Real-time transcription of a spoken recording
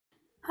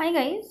Hi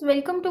guys,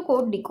 welcome to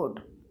Code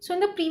Decode. So in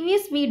the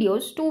previous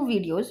videos, two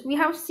videos, we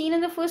have seen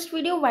in the first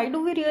video why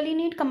do we really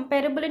need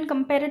comparable and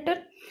comparator,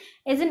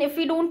 as in if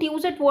we don't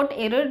use it what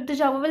error the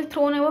Java will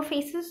throw in our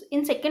faces.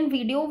 In second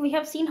video we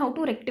have seen how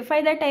to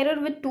rectify that error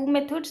with two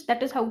methods,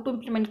 that is how to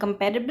implement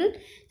comparable.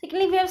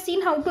 Secondly we have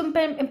seen how to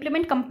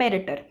implement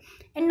comparator.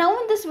 And now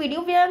in this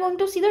video we are going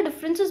to see the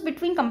differences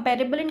between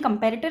comparable and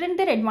comparator and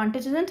their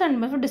advantages and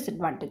some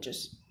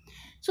disadvantages.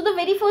 So the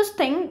very first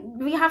thing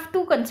we have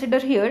to consider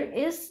here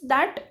is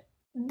that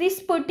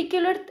this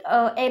particular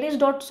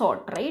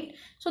arrays.sort, right?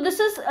 So this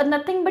is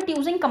nothing but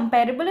using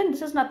comparable and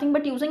this is nothing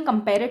but using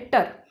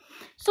comparator.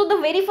 So the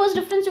very first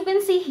difference you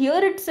can see here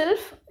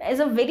itself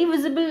as a very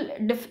visible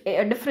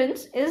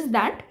difference is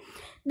that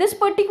this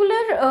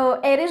particular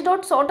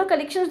arrays.sort or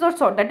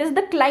collections.sort, that is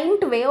the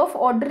client way of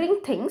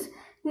ordering things,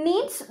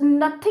 needs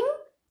nothing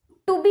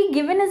to be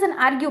given as an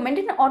argument.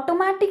 It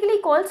automatically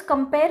calls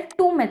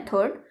compareTo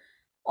method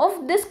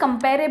of this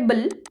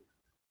comparable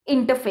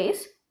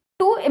interface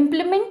to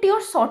implement your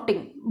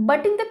sorting.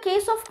 But in the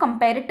case of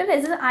comparator,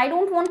 as I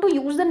don't want to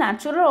use the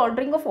natural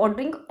ordering of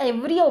ordering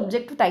every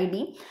object with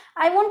ID,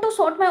 I want to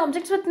sort my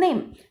objects with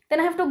name, then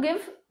I have to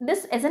give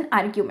this as an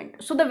argument.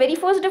 So the very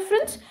first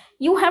difference,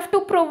 you have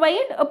to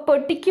provide a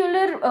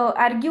particular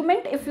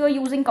argument if you are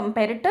using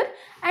comparator,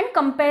 and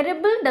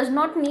comparable does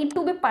not need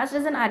to be passed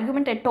as an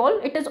argument at all.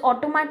 It is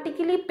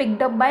automatically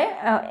picked up by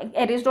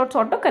arrays.sort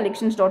or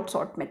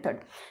collections.sort method.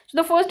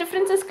 So the first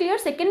difference is clear.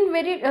 Second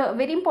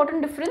very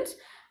important difference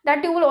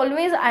that you will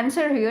always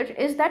answer here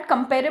is that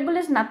comparable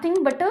is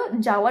nothing but a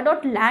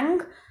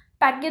java.lang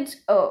package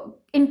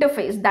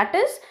interface. That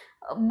is,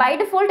 by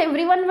default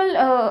everyone will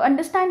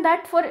understand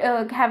that for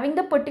having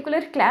the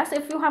particular class,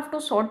 if you have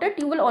to sort it,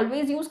 you will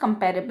always use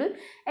comparable,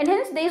 and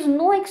hence there is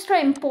no extra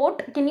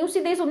import. Can you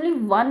see there is only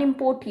one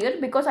import here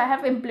because I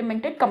have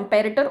implemented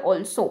comparator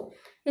also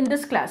in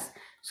this class.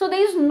 So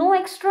there is no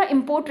extra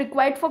import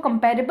required for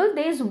comparable.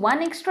 There is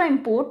one extra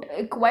import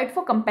required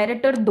for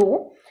comparator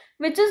though,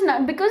 which is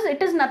not because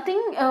it is nothing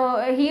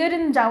here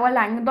in Java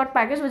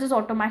lang.package which is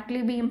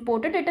automatically be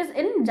imported. It is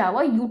in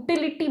Java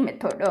utility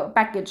method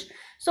package.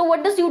 So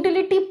what does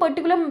utility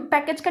particular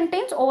package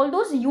contains? All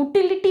those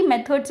utility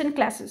methods and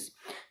classes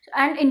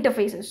and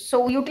interfaces.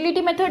 So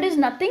utility method is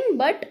nothing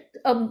but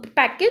a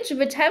package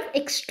which have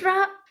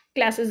extra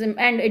classes and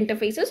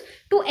interfaces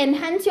to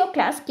enhance your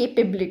class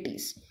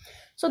capabilities.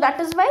 So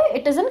that is why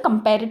it is in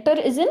comparator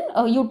is in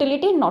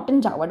utility, not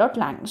in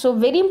java.lang. So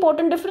very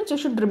important difference, you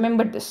should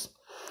remember this.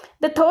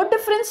 The third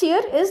difference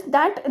here is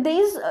that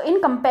there is in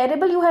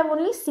comparable you have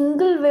only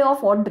single way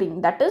of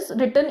ordering, that is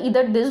written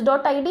either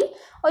this.id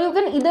or you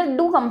can either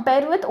do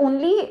compare with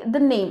only the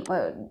name,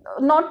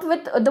 not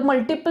with the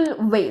multiple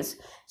ways.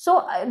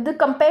 So the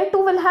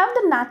compareTo will have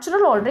the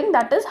natural ordering,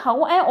 that is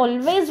how I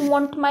always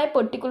want my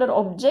particular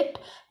object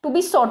to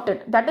be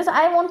sorted. That is,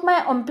 I want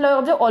my employee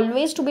object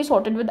always to be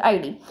sorted with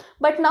ID.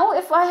 But now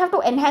if I have to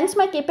enhance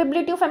my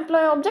capability of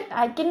employee object,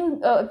 I can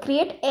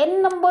create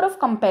n number of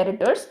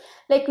comparators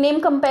like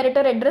name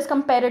comparator, address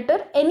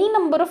comparator, any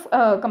number of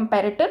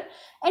comparator,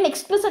 and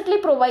explicitly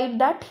provide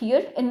that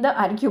here in the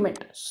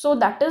argument. So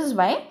that is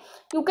why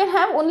you can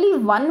have only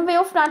one way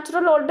of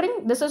natural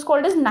ordering. This is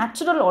called as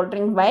natural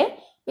ordering. Why?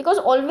 Because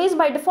always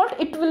by default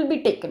it will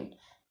be taken.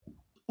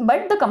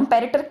 But the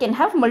comparator can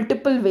have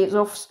multiple ways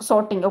of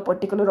sorting a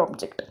particular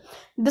object.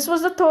 This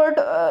was the third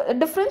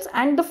difference.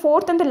 And the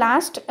fourth and the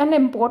last and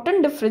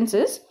important difference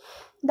is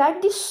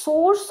that the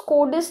source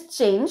code is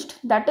changed.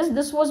 That is,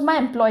 this was my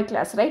employee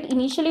class, right?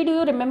 Initially, do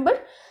you remember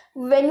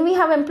when we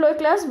have employee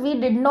class,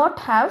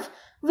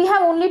 we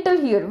have only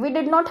till here, we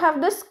did not have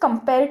this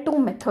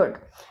compareTo method.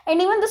 And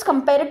even this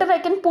comparator I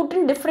can put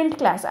in different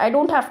class. I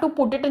don't have to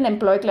put it in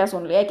employee class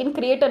only. I can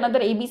create another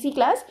ABC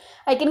class.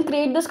 I can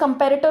create this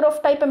comparator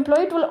of type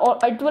employee.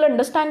 It will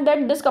understand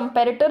that this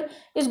comparator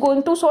is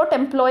going to sort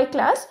employee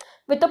class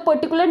with a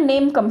particular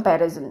name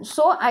comparison.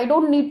 So I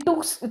don't need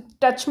to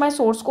touch my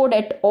source code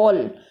at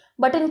all.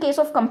 But in case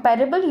of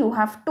comparable, you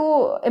have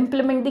to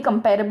implement the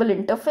comparable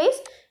interface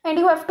and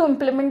you have to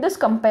implement this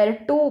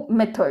compareTo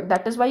method.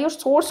 That is why your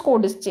source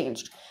code is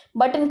changed.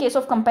 But in case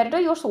of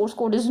comparator, your source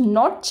code is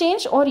not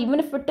changed, or even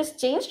if it is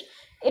changed,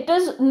 it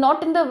is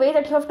not in the way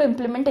that you have to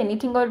implement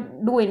anything or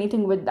do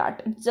anything with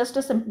that. It's just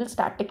a simple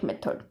static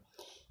method.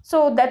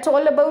 So that's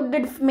all about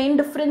the main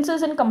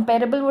differences in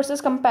comparable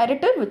versus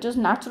comparator, which is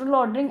natural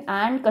ordering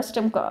and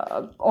custom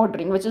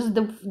ordering, which is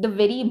the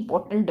very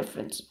important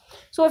difference.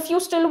 So if you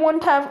still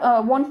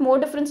want more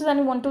differences and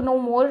you want to know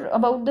more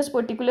about this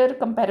particular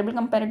comparable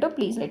comparator,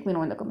 please let me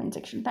know in the comment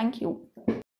section. Thank you.